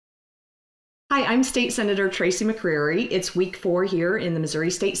Hi, I'm State Senator Tracy McCreery. It's week 4 here in the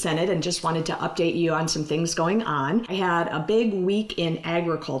Missouri State Senate and just wanted to update you on some things going on. I had a big week in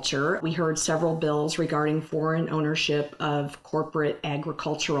agriculture. We heard several bills regarding foreign ownership of corporate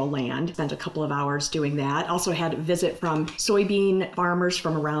agricultural land. Spent a couple of hours doing that. Also had a visit from soybean farmers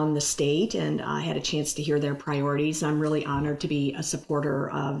from around the state, and I had a chance to hear their priorities. I'm really honored to be a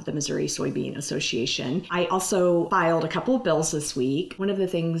supporter of the Missouri Soybean Association. I also filed a couple of bills this week. One of the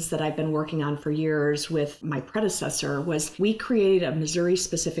things that I've been working on for years with my predecessor was we created a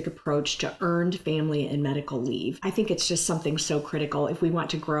Missouri-specific approach to earned family and medical leave. I think it's just something so critical if we want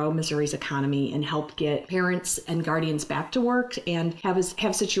to grow Missouri's economy and help get parents and guardians back to work and have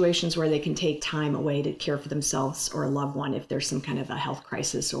situations where they can take time away to care for themselves or a loved one if there's some kind of a health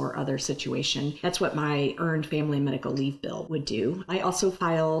crisis or other situation. That's what my earned family and medical leave bill would do. I also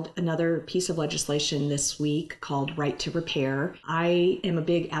filed another piece of legislation this week called Right to Repair. I am a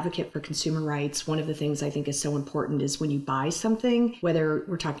big advocate for consumer rights. One of the things I think is so important is when you buy something, whether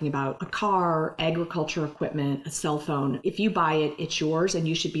we're talking about a car, agriculture equipment, a cell phone, if you buy it, it's yours and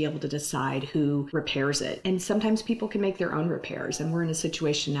you should be able to decide who repairs it. And sometimes people can make their own repairs. And we're in a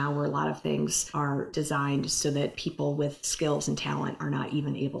situation now where a lot of things are designed so that people with skills and talent are not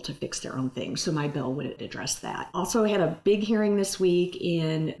even able to fix their own things. So my bill would address that. Also, I had a big hearing this week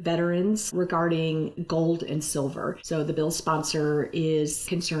in veterans regarding gold and silver. So the bill's sponsor is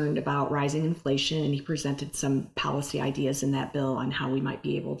concerned about rising inflation, and he presented some policy ideas in that bill on how we might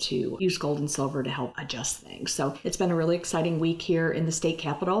be able to use gold and silver to help adjust things. So it's been a really exciting week here in the state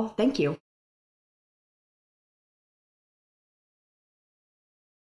capitol. Thank you.